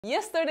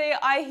Yesterday,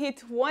 I hit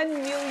 1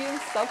 million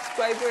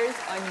subscribers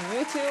on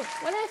YouTube.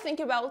 When I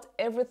think about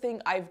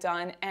everything I've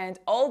done and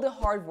all the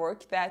hard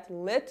work that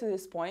led to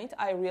this point,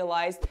 I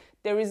realized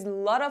there is a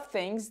lot of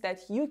things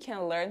that you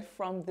can learn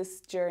from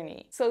this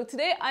journey. So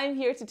today, I'm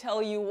here to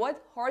tell you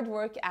what hard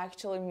work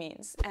actually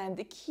means and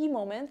the key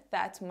moment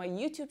that my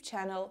YouTube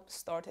channel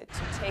started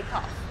to take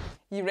off.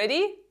 You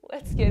ready?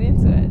 Let's get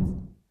into it.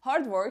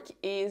 Hard work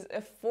is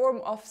a form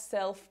of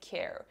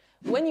self-care.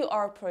 When you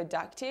are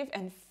productive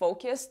and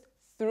focused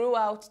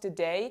throughout the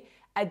day,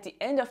 at the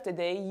end of the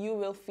day, you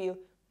will feel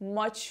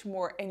much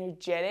more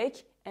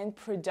energetic and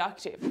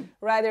productive.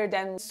 Rather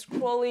than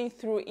scrolling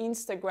through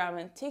Instagram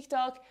and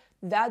TikTok,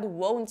 that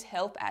won't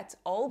help at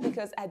all,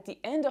 because at the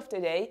end of the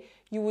day,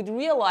 you would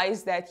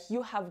realize that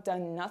you have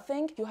done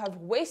nothing, you have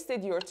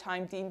wasted your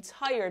time the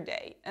entire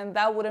day, and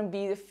that wouldn't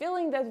be the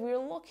feeling that we're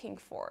looking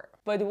for.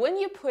 But when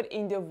you put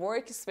in the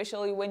work,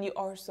 especially when you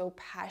are so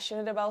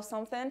passionate about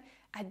something,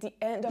 at the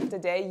end of the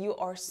day, you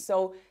are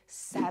so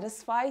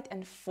satisfied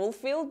and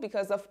fulfilled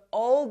because of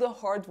all the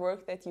hard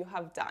work that you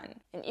have done.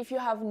 And if you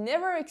have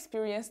never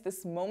experienced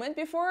this moment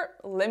before,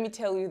 let me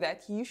tell you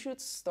that you should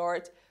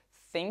start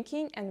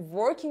thinking and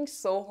working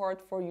so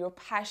hard for your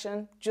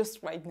passion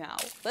just right now.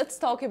 Let's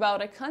talk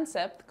about a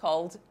concept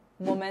called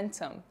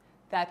momentum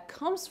that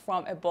comes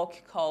from a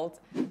book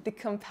called The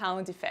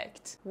Compound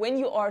Effect. When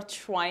you are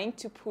trying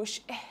to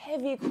push a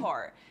heavy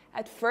car,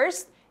 at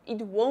first, it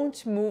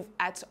won't move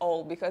at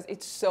all because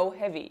it's so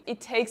heavy.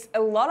 It takes a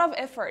lot of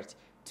effort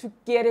to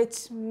get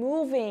it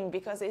moving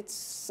because it's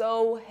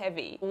so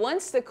heavy.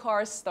 Once the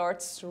car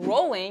starts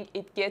rolling,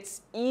 it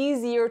gets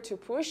easier to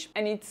push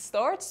and it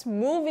starts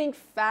moving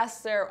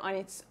faster on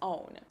its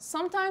own.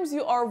 Sometimes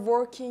you are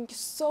working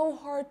so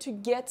hard to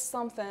get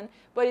something,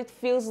 but it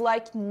feels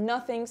like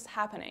nothing's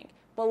happening.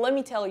 But let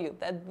me tell you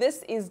that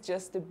this is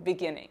just the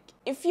beginning.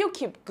 If you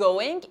keep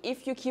going,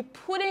 if you keep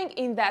putting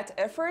in that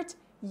effort,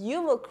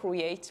 you will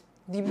create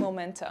the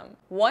momentum.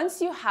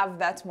 Once you have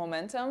that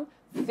momentum,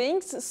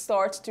 things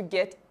start to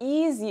get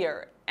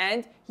easier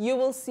and you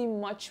will see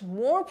much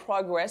more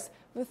progress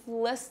with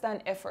less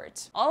than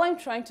effort. All I'm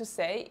trying to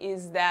say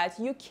is that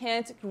you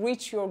can't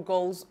reach your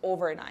goals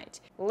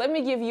overnight. Let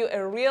me give you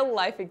a real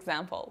life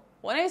example.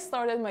 When I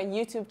started my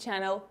YouTube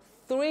channel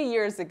 3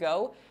 years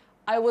ago,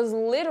 I was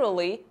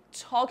literally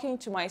talking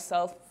to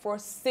myself for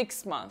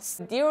 6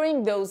 months.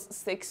 During those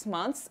 6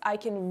 months, I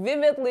can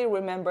vividly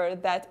remember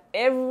that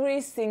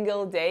every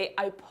single day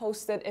I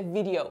posted a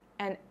video.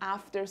 And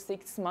after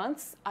 6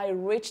 months, I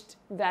reached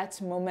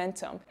that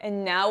momentum.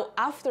 And now,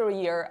 after a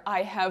year,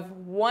 I have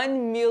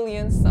 1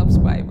 million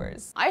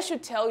subscribers. I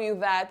should tell you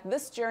that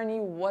this journey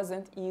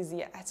wasn't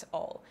easy at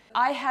all.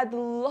 I had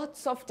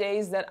lots of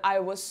days that I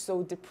was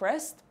so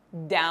depressed,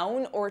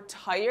 down or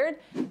tired,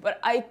 but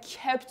I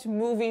kept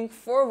moving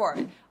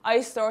forward.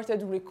 I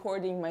started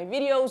recording my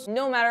videos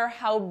no matter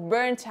how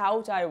burnt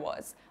out I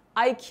was.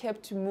 I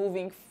kept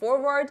moving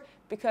forward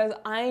because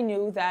I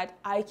knew that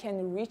I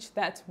can reach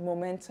that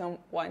momentum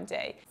one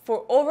day.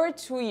 For over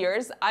 2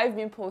 years, I've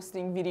been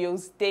posting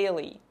videos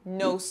daily,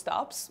 no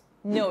stops,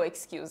 no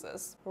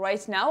excuses.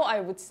 Right now, I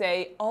would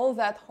say all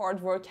that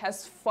hard work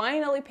has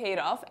finally paid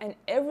off and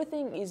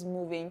everything is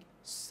moving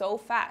so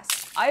fast.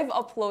 I've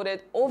uploaded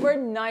over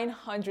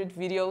 900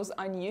 videos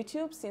on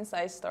YouTube since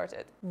I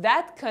started.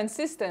 That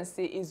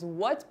consistency is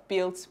what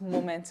builds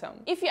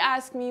momentum. If you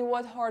ask me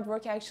what hard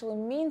work actually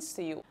means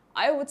to you,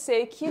 I would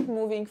say keep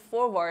moving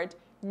forward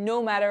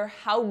no matter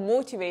how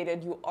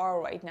motivated you are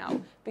right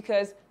now,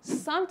 because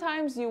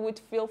sometimes you would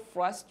feel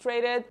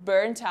frustrated,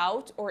 burnt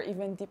out, or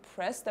even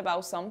depressed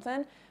about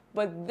something,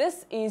 but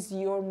this is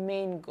your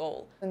main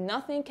goal.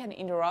 Nothing can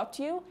interrupt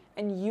you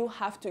and you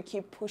have to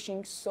keep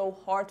pushing so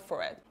hard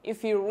for it.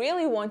 If you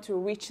really want to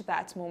reach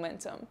that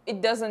momentum,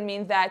 it doesn't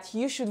mean that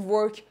you should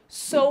work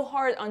so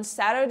hard on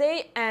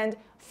Saturday and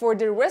for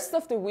the rest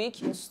of the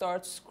week you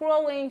start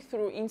scrolling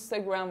through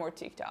Instagram or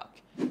TikTok.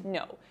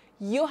 No,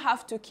 you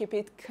have to keep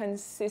it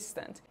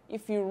consistent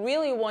if you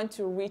really want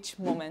to reach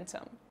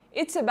momentum.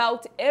 It's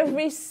about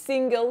every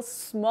single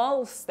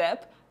small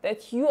step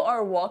that you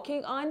are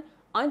walking on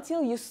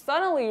until you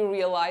suddenly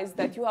realize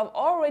that you have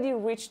already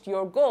reached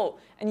your goal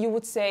and you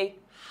would say,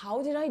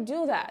 how did I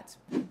do that?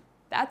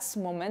 That's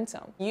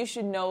momentum. You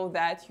should know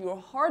that your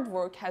hard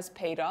work has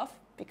paid off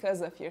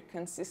because of your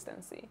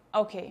consistency.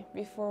 Okay,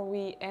 before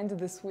we end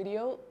this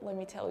video, let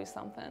me tell you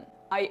something.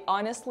 I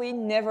honestly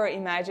never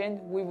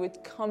imagined we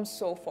would come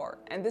so far,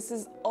 and this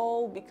is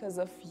all because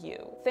of you.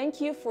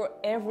 Thank you for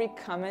every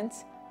comment,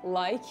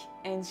 like,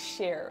 and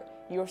share.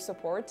 Your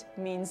support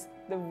means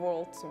the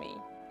world to me.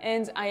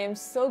 And I am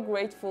so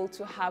grateful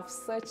to have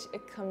such a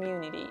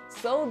community.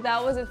 So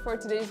that was it for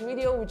today's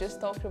video. We just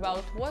talked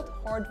about what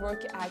hard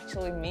work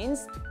actually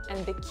means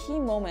and the key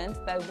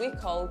moment that we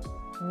called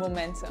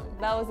momentum.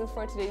 That was it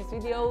for today's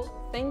video.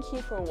 Thank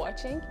you for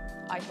watching.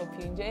 I hope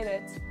you enjoyed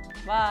it.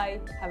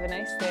 Bye. Have a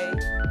nice day.